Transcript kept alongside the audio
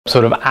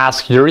episode of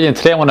Ask Yuri, and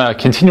today I want to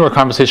continue our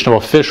conversation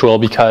about fish oil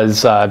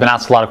because I've been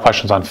asked a lot of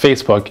questions on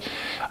Facebook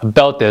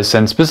about this,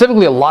 and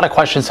specifically a lot of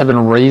questions have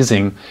been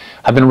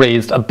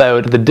raised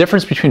about the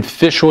difference between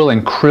fish oil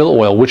and krill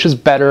oil, which is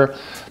better.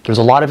 There's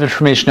a lot of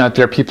information out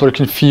there, people are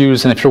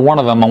confused, and if you're one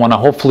of them, I want to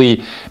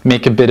hopefully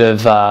make a bit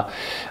of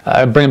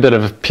bring a bit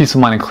of peace of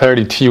mind and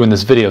clarity to you in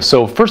this video.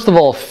 So first of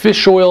all,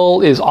 fish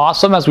oil is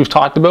awesome, as we've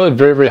talked about,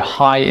 very, very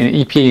high in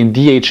EPA and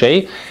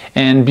DHA.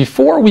 And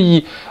before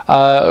we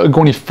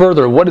go any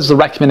further, what is the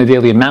recommended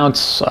daily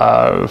amounts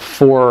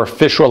for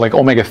fish oil, like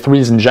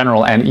omega-3s in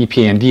general, and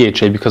EPA and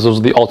DHA, because those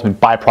are the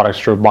ultimate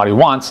byproducts your body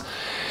wants.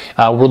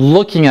 We're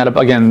looking at,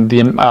 again,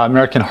 the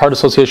American Heart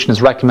Association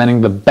is recommending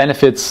the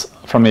benefits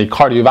from a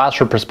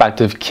cardiovascular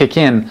perspective kick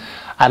in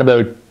at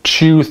about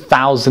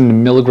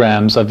 2,000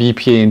 milligrams of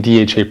EPA and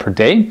DHA per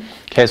day.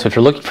 Okay, so if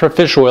you're looking for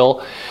fish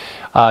oil,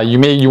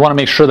 you want to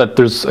make sure that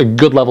there's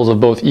good levels of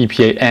both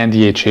EPA and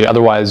DHA,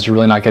 otherwise you're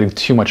really not getting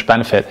too much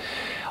benefit.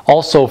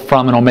 Also,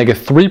 from an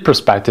omega-3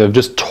 perspective,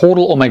 just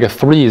total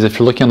omega-3s, if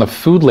you're looking on the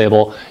food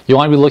label, you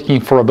want to be looking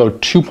for about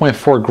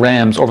 2.4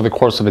 grams over the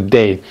course of a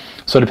day.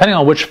 So depending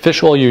on which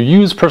fish oil you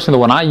use, personally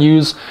the one I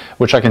use,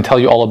 which I can tell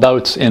you all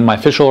about in my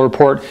fish oil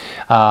report,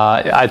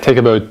 I take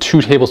about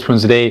 2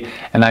 tablespoons a day,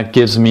 and that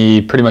gives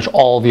me pretty much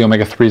all the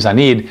omega-3s I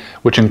need,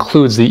 which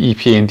includes the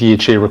EPA and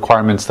DHA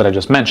requirements that I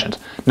just mentioned.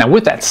 Now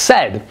with that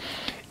said,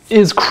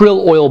 is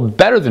krill oil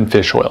better than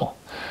fish oil?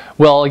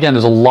 Well, again,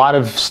 there's a lot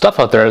of stuff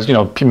out there. As you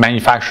know,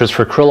 manufacturers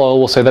for krill oil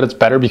will say that it's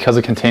better because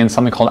it contains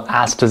something called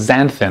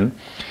astaxanthin,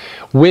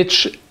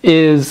 which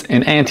is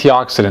an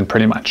antioxidant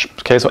pretty much.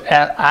 Okay, so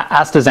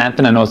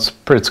astaxanthin, I know it's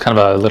kind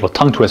of a little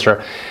tongue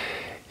twister,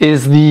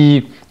 is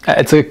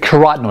it's a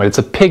carotenoid. It's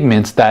a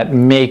pigment that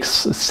makes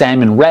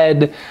salmon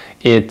red.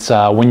 It's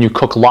when you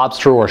cook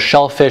lobster or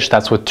shellfish,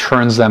 that's what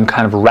turns them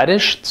kind of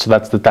reddish. So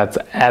that's that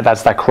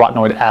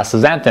carotenoid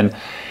astaxanthin.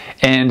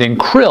 And in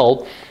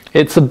krill,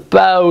 there's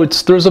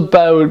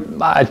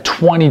about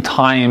 20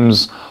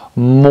 times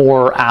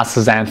more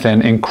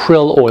astaxanthin in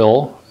krill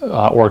oil,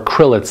 or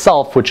krill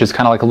itself, which is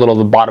kind of like a little of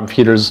the bottom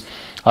feeders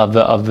of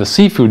the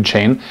seafood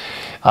chain,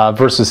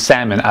 versus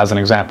salmon, as an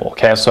example.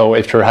 Okay, so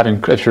if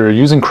you're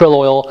using krill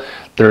oil,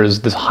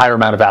 there's this higher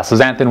amount of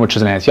astaxanthin, which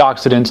is an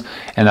antioxidant,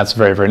 and that's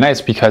very, very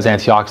nice because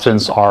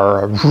antioxidants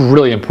are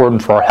really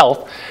important for our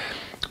health.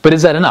 But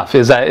is that enough?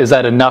 Is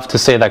that enough to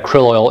say that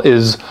krill oil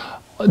is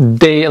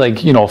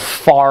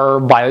far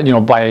by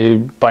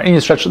any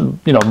stretch,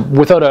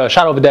 without a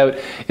shadow of a doubt,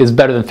 is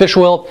better than fish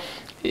oil?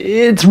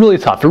 It's really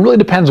tough. It really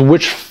depends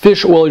which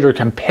fish oil you're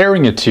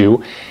comparing it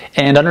to,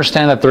 and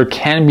understand that there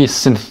can be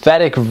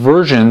synthetic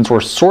versions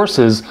or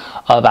sources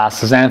of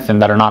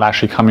astaxanthin that are not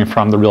actually coming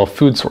from the real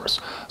food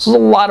source. So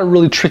there's a lot of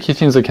really tricky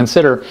things to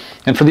consider,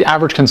 and for the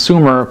average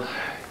consumer,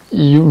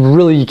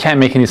 you can't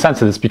make any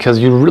sense of this, because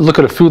you look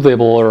at a food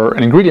label or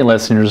an ingredient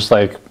list and you're just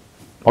like,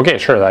 okay,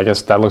 sure, I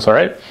guess that looks all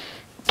right.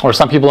 Or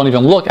some people don't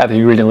even look at the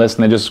ingredient list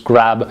and they just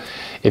grab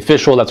a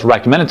fish oil that's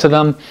recommended to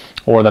them,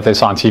 or that they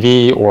saw on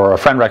TV, or a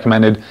friend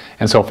recommended,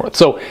 and so forth.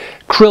 So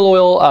krill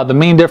oil, the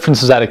main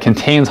difference is that it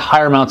contains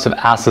higher amounts of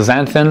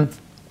astaxanthin.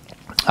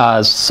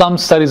 Some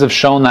studies have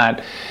shown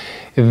that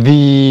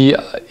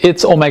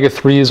its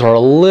omega-3s are a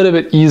little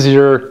bit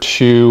easier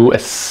to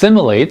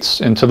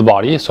assimilate into the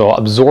body, so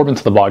absorb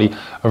into the body,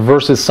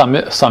 versus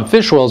some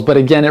fish oils. But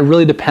again, it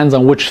really depends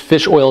on which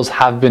fish oils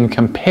have been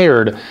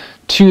compared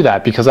to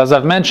that, because as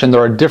I've mentioned,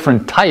 there are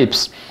different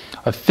types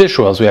of fish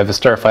oils. We have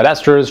esterified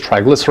esters,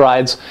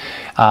 triglycerides,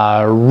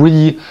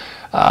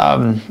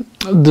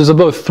 there's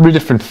about 3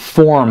 different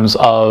forms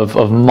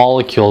of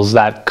molecules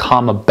that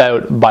come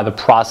about by the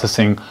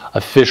processing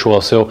of fish oil.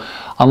 So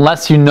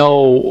unless you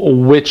know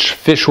which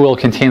fish oil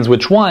contains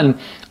which one,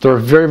 there are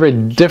very, very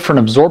different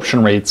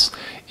absorption rates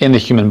in the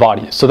human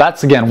body. So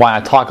that's, again, why I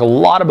talk a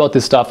lot about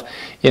this stuff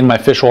in my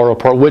fish oil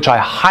report, which I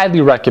highly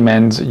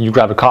recommend you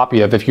grab a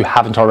copy of if you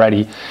haven't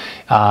already.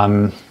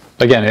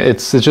 Again,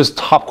 it's just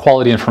top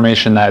quality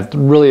information that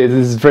really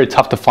is very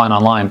tough to find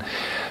online.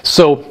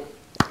 So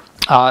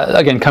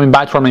again, coming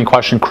back to our main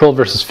question, krill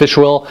versus fish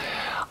oil,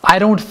 I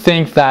don't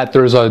think that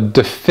there's a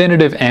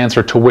definitive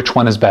answer to which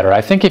one is better. I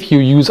think if you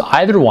use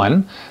either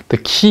one, the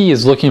key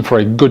is looking for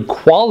a good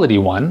quality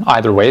one,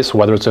 either way, so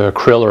whether it's a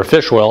krill or a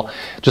fish oil,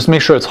 just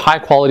make sure it's high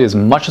quality as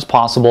much as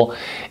possible,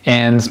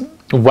 and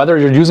whether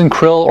you're using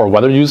krill or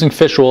whether you're using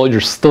fish oil,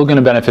 you're still going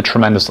to benefit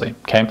tremendously,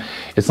 okay?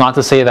 It's not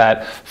to say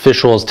that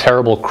fish oil is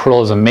terrible,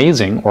 krill is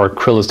amazing, or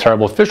krill is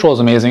terrible, fish oil is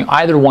amazing.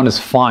 Either one is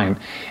fine.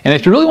 And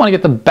if you really want to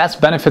get the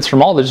best benefits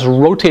from all of it, just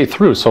rotate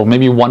through. So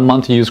maybe 1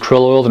 month you use krill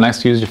oil, the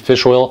next you use your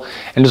fish oil,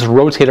 and just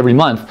rotate every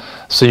month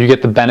so you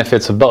get the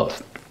benefits of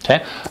both,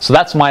 okay? So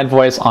that's my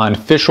advice on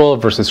fish oil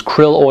versus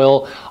krill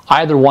oil.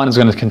 Either one is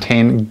going to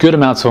contain good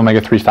amounts of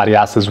omega-3 fatty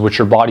acids, which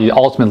your body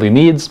ultimately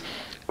needs.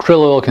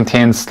 Krill oil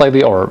contains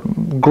slightly or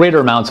greater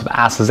amounts of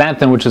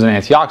astaxanthin, which is an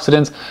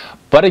antioxidant,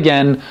 but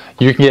again,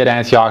 you can get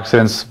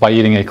antioxidants by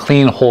eating a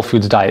clean whole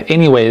foods diet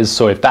anyways.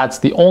 So if that's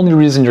the only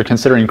reason you're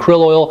considering krill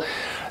oil,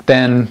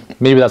 then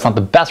maybe that's not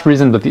the best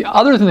reason. But the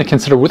other thing to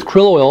consider with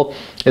krill oil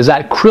is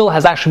that krill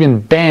has actually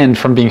been banned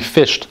from being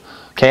fished.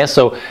 Okay,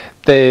 so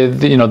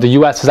the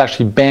U.S. has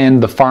actually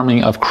banned the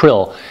farming of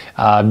krill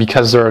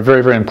because they're a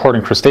very, very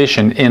important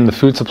crustacean in the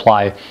food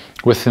supply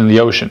within the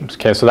ocean.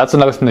 Okay, so that's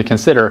another thing to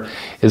consider,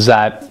 is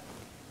that,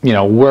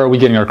 where are we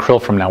getting our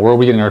krill from now? Where are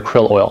we getting our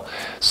krill oil?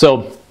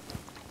 So,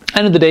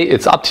 end of the day,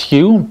 it's up to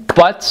you,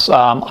 but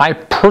I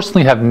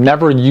personally have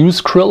never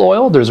used krill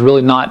oil. There's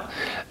really not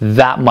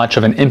that much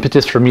of an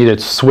impetus for me to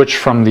switch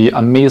from the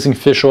amazing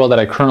fish oil that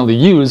I currently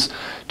use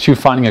to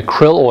finding a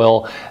krill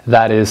oil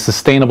that is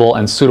sustainable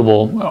and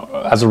suitable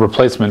as a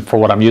replacement for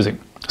what I'm using.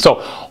 So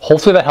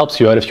hopefully that helps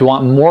you out. If you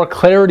want more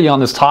clarity on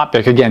this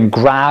topic, again,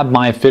 grab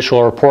my fish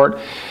oil report.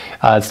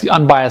 It's the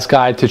unbiased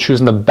guide to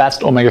choosing the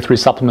best omega-3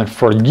 supplement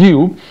for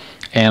you.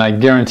 And I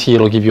guarantee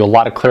it'll give you a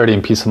lot of clarity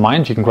and peace of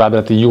mind. You can grab it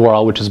at the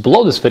URL which is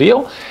below this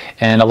video.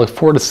 And I look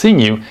forward to seeing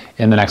you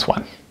in the next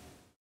one.